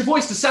to raise your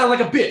voice to sound like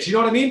a bitch. You know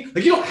what I mean?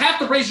 Like, you don't have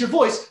to raise your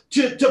voice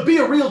to be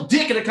a real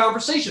dick in a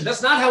conversation.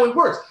 That's not how it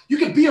works. You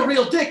can be a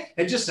real dick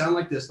and just sound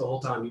like this the whole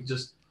time. You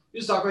just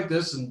talk like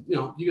this, and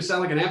you can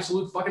sound like an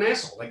absolute fucking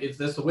asshole. Like,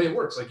 that's the way it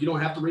works. Like, you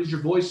don't have to raise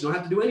your voice. You don't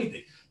have to do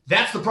anything.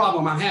 That's the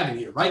problem I'm having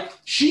here, right?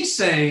 She's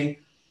saying,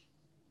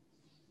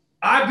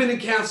 I've been in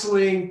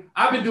counseling.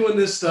 I've been doing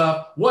this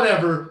stuff,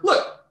 whatever.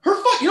 Look,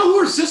 you know who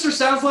her sister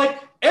sounds like?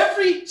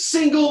 Every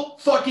single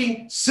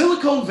fucking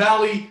Silicon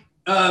Valley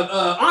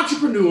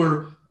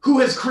entrepreneur who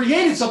has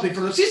created something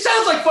for them. She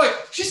sounds like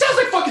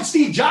fucking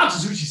Steve Jobs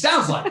is who she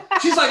sounds like.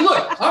 She's like,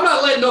 look, I'm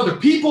not letting other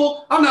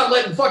people, I'm not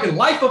letting fucking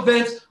life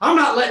events, I'm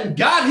not letting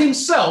God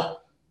himself,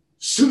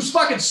 who's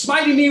fucking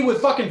smiting me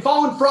with fucking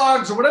fallen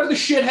frogs or whatever the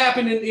shit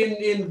happened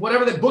in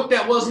whatever the book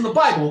that was in the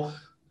Bible.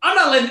 I'm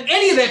not letting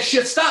any of that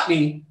shit stop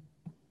me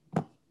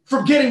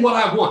from getting what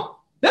I want.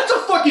 That's a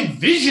fucking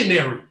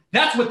visionary.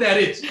 That's what that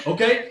is,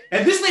 okay?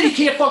 And this lady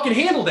can't fucking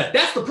handle that.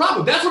 That's the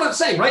problem. That's what I'm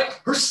saying, right?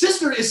 Her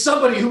sister is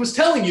somebody who is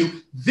telling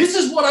you, this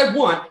is what I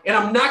want, and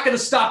I'm not going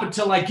to stop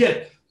until I get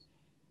it.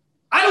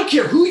 I don't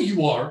care who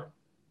you are.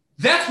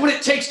 That's what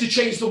it takes to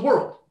change the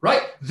world,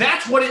 right?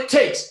 That's what it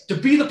takes to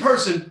be the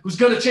person who's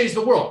going to change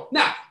the world.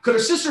 Now, could her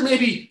sister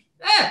maybe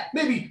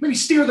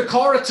steer the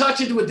car a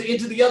touch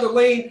into the other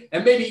lane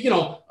and maybe, you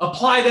know,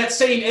 apply that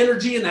same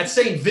energy and that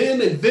same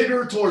vim and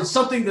vigor towards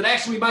something that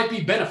actually might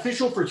be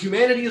beneficial for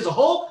humanity as a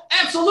whole?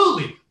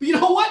 Absolutely. But you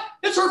know what?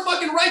 It's her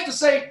fucking right to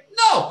say,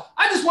 no,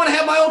 I just want to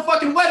have my own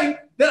fucking wedding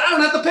that I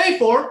don't have to pay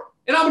for,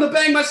 and I'm going to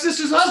bang my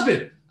sister's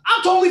husband.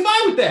 I'm totally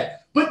fine with that.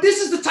 But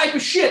this is the type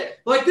of shit,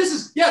 like this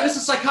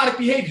is psychotic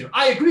behavior.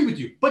 I agree with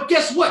you. But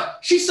guess what?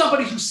 She's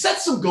somebody who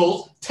sets some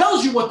goals,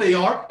 tells you what they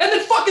are, and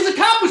then fucking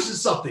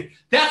accomplishes something.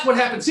 That's what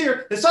happens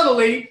here. This other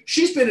lady,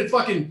 she's been in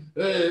fucking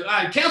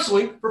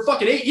counseling for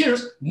fucking 8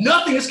 years.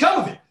 Nothing has come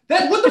of it.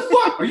 What the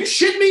fuck? Are you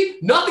shitting me?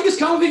 Nothing has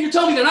come of it. You're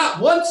telling me that not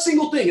one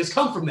single thing has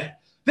come from that.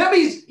 That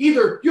means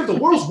either you have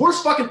the world's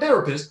worst fucking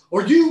therapist,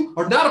 or you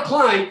are not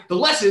applying the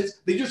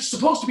lessons that you're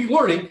supposed to be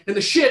learning and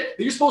the shit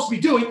that you're supposed to be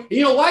doing. And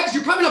you know why? Because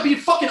you're probably not being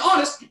fucking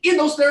honest in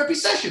those therapy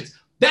sessions.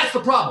 That's the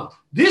problem.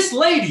 This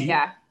lady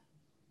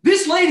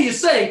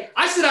is saying,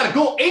 I set out a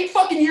goal 8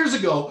 fucking years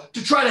ago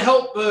to try to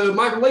help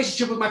my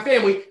relationship with my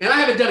family, and I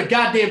haven't done a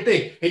goddamn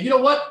thing. And you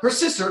know what? Her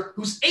sister,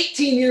 who's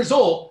 18 years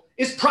old,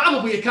 is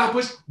probably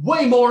accomplished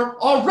way more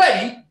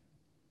already,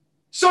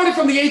 starting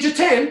from the age of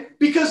 10,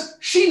 because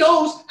she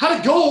knows how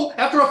to go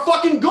after a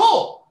fucking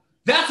goal.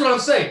 That's what I'm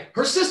saying.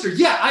 Her sister,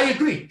 yeah, I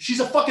agree. She's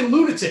a fucking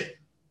lunatic.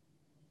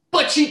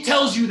 But she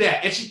tells you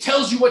that, and she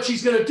tells you what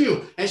she's going to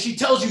do, and she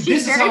tells you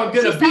this is how I'm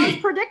going to be.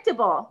 She's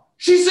predictable.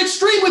 She's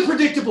extremely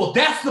predictable.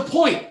 That's the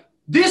point.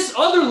 This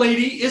other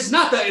lady is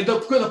not.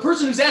 The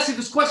person who's asking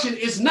this question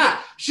is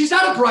not. She's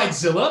not a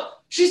bridezilla.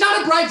 She's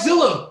not a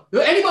bridezilla.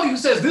 Anybody who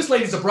says this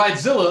lady's a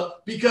bridezilla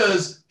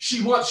because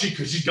she's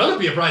gonna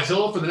be a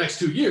bridezilla for the next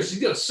 2 years, she's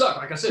gonna suck.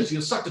 Like I said, she's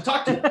gonna suck to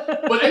talk to.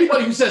 But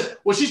anybody who says,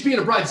 well, she's being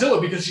a bridezilla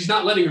because she's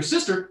not letting her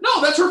sister,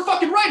 no, that's her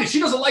fucking right. If she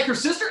doesn't like her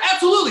sister,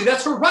 absolutely,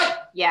 that's her right.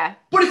 Yeah.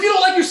 But if you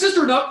don't like your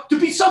sister enough to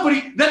be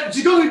somebody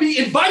that's going to be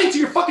invited to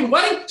your fucking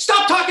wedding,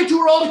 stop talking to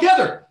her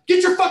altogether.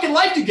 Get your fucking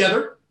life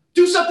together.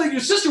 Do something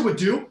your sister would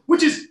do,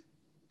 which is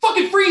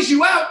fucking freeze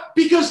you out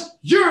because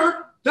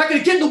you're not going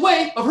to get in the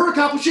way of her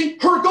accomplishing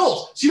her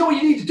goals. So you know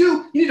what you need to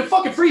do? You need to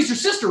fucking freeze your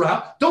sister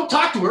out. Don't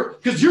talk to her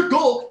because your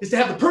goal is to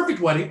have the perfect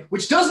wedding,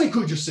 which doesn't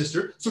include your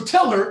sister. So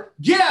tell her,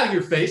 get out of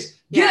your face,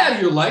 get out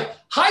of your life,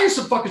 hire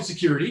some fucking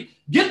security,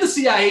 get the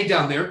CIA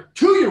down there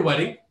to your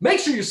wedding, make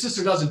sure your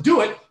sister doesn't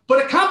do it,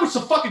 but accomplish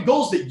the fucking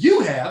goals that you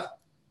have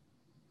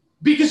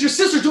because your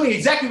sister's doing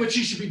exactly what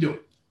she should be doing.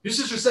 Your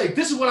sister's saying,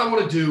 this is what I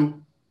want to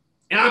do,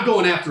 and I'm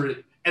going after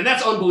it. And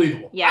that's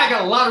unbelievable. Yeah. I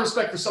got a lot of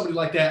respect for somebody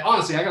like that.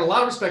 Honestly, I got a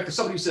lot of respect for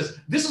somebody who says,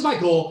 this is my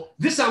goal.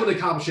 This is how I'm going to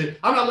accomplish it.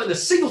 I'm not letting a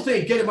single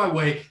thing get in my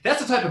way.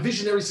 That's the type of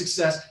visionary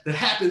success that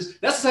happens.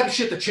 That's the type of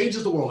shit that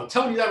changes the world. I'm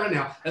telling you that right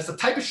now. That's the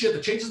type of shit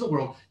that changes the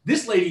world.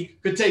 This lady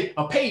could take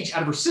a page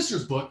out of her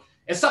sister's book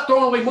and stop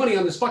throwing away money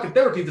on this fucking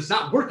therapy that's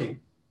not working,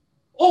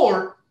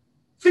 or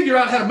figure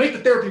out how to make the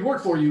therapy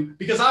work for you,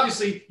 because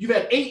obviously you've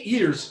had 8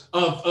 years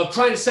of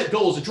trying to set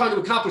goals and trying to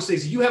accomplish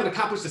things, and you haven't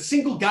accomplished a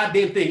single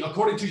goddamn thing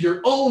according to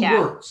your own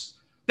words.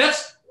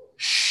 That's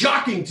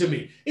shocking to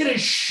me. It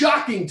is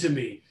shocking to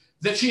me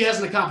that she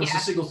hasn't accomplished a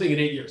single thing in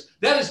 8 years.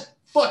 That is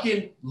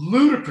fucking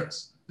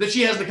ludicrous that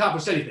she hasn't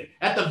accomplished anything.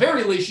 At the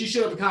very least, she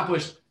should have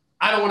accomplished,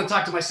 I don't want to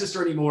talk to my sister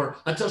anymore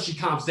until she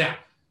calms down.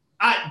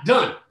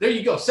 Done. There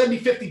you go. Send me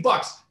 $50.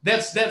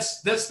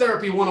 That's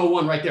therapy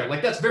 101 right there.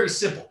 Like, that's very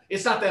simple.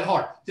 It's not that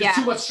hard. There's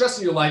too much stress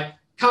in your life.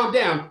 Calm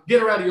down.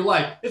 Get her out of your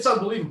life. It's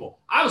unbelievable.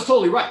 I was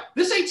totally right.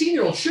 This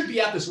 18-year-old should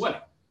be at this wedding.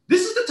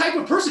 This is the type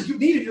of person you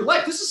need in your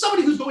life. This is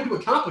somebody who's going to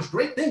accomplish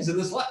great things in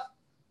this life.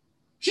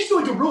 She's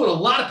going to ruin a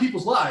lot of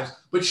people's lives,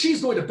 but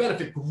she's going to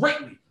benefit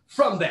greatly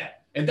from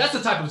that. And that's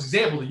the type of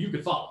example that you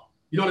could follow.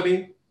 You know what I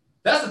mean?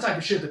 That's the type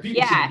of shit that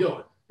people should be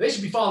doing. They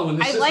should be following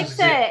this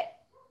example.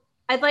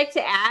 I'd like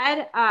to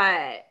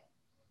add,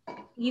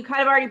 you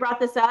kind of already brought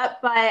this up,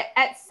 but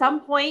at some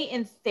point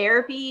in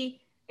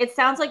therapy, it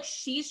sounds like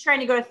she's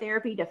trying to go to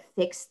therapy to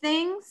fix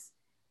things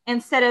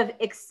instead of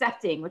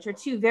accepting, which are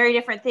two very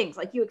different things.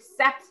 Like, you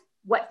accept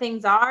what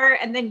things are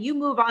and then you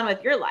move on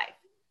with your life.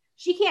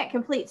 She can't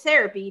complete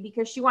therapy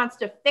because she wants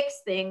to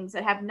fix things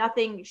that have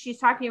nothing. She's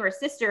talking to her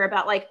sister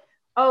about, like,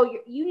 oh,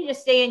 you need to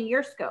stay in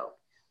your scope.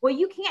 Well,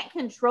 you can't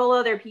control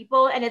other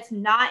people, and it's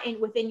not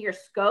within your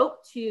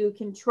scope to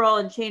control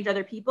and change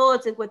other people.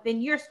 It's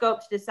within your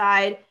scope to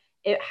decide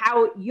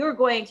how you're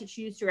going to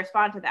choose to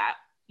respond to that,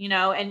 you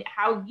know, and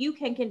how you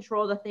can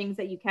control the things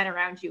that you can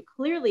around you.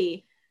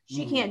 Clearly,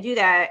 she can't do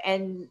that.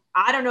 And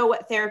I don't know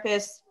what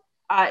therapist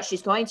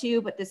she's going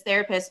to, but this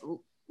therapist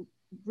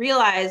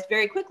realized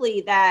very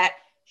quickly that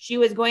she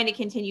was going to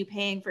continue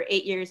paying for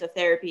 8 years of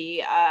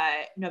therapy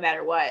no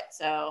matter what.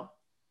 So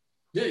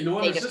yeah, you know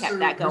what? They just kept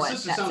that going.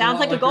 That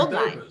sounds like a gold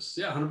mine.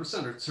 Yeah,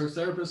 100%. Her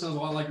therapist sounds a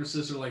lot like her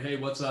sister. Like, hey,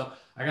 what's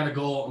up? I got a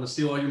goal. I'm going to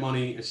steal all your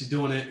money. And she's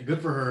doing it.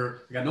 Good for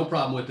her. I got no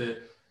problem with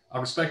it. I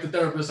respect the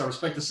therapist. I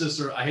respect the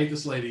sister. I hate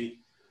this lady.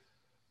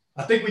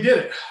 I think we did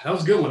it. That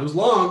was a good one. It was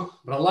long,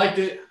 but I liked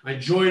it. I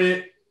enjoyed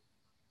it.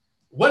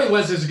 Wedding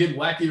Wednesdays are getting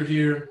wackier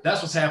here.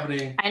 That's what's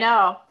happening. I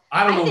know.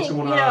 I don't know what's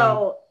going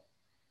on.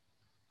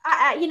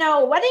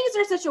 Weddings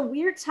are such a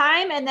weird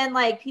time, and then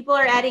like people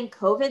are adding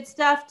COVID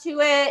stuff to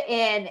it,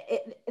 and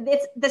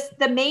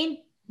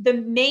the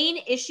main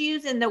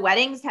issues in the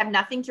weddings have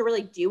nothing to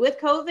really do with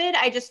COVID.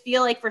 I just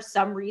feel like for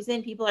some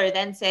reason people are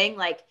then saying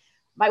like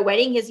my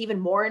wedding is even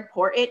more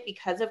important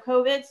because of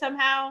COVID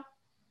somehow.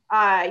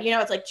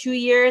 It's like 2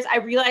 years. I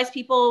realize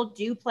people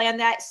do plan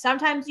that.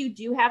 Sometimes you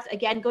do have to,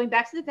 again, going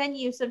back to the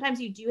venue, sometimes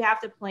you do have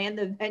to plan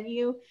the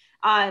venue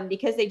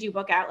because they do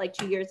book out like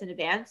 2 years in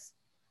advance,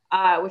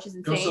 which is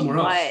insane. Go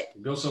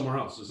somewhere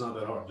else. It's not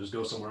that hard. Just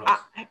go somewhere else.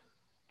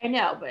 I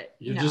know, but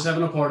you're just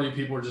having a party.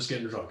 People are just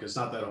getting drunk. It's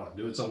not that hard.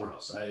 Do it somewhere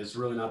else. It's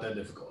really not that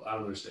difficult. I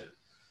don't understand.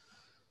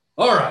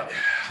 All right.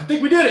 I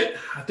think we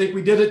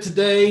did it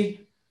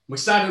today. I'm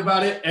excited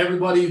about it.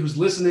 Everybody who's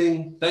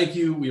listening, thank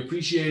you. We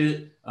appreciate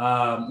it.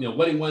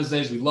 Wedding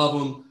Wednesdays, we love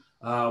them.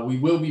 We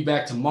will be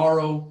back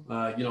tomorrow.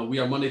 We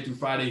are Monday through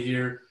Friday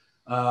here.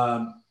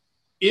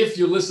 If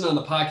you're listening on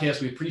the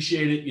podcast, we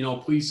appreciate it.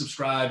 Please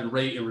subscribe and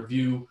rate and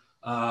review.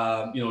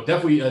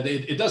 Definitely,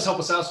 it does help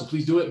us out, so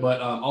please do it.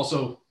 But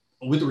also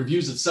with the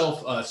reviews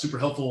itself, super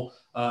helpful.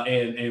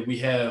 And we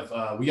got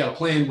a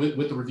plan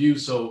with the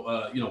reviews.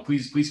 So,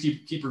 please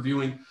keep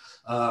reviewing.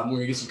 We're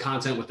gonna get some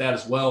content with that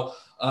as well.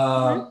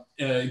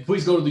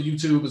 Please go to the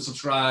YouTube and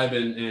subscribe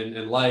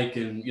and like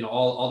and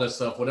all that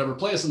stuff. Whatever,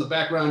 play us in the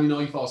background.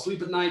 You fall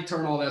asleep at night,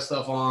 turn all that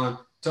stuff on,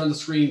 turn the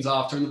screens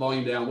off, turn the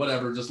volume down,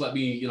 whatever. Just let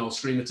me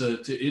scream it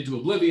into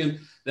oblivion.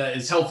 That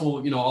is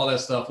helpful. All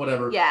that stuff.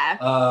 Whatever.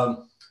 Yeah.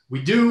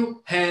 We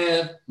do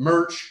have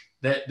merch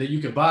that you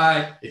can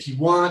buy if you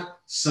want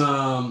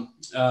some.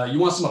 You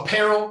want some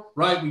apparel,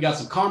 right? We got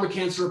some Karma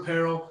Cancer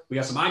apparel. We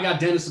got some I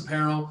Got Dennis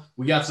apparel.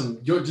 We got some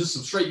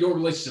straight Your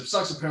Relationship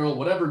Sucks apparel,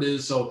 whatever it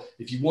is. So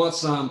if you want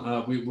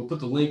some, we'll put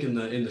the link in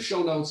the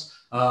show notes.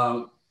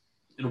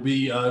 It'll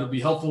be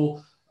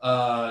helpful,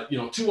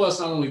 to us.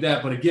 Not only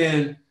that, but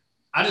again,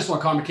 I just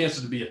want Karma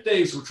Cancer to be a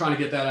thing. So we're trying to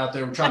get that out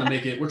there. We're trying to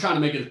make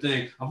it a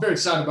thing. I'm very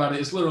excited about it.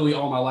 It's literally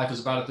all my life is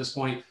about at this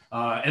point.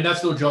 And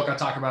that's no joke. I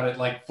talk about it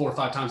like 4 or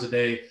 5 times a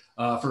day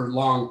for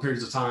long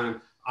periods of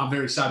time. I'm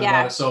very excited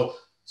about it. So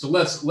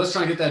let's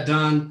try and get that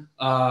done.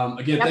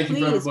 Again, thank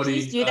you for everybody.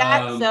 Please do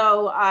that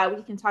so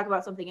we can talk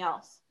about something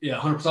else. Yeah,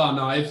 100%.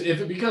 No, if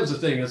it becomes a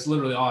thing, it's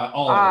literally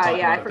all I talk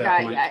about. I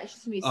forgot. Yeah, it's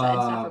just gonna be so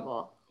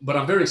insufferable. But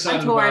I'm very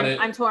excited about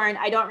it. I'm torn.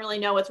 I don't really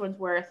know which one's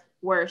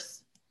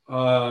worse.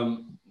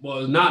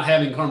 Well, not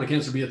having Karma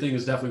Cancer be a thing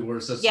is definitely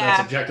worse. That's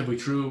objectively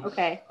true.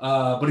 Okay.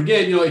 But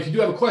again, if you do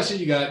have a question,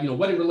 you got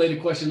wedding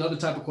related question, other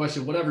type of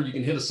question, whatever, you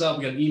can hit us up.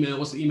 We got an email.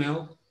 What's the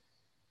email?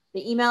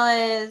 The email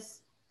is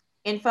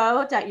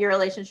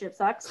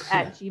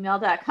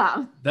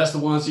info.yourrelationshipsucks@gmail.com. That's the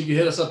one. So you can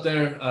hit us up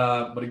there.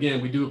 But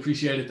again, we do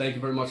appreciate it. Thank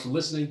you very much for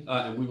listening.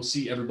 And we will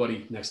see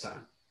everybody next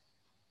time.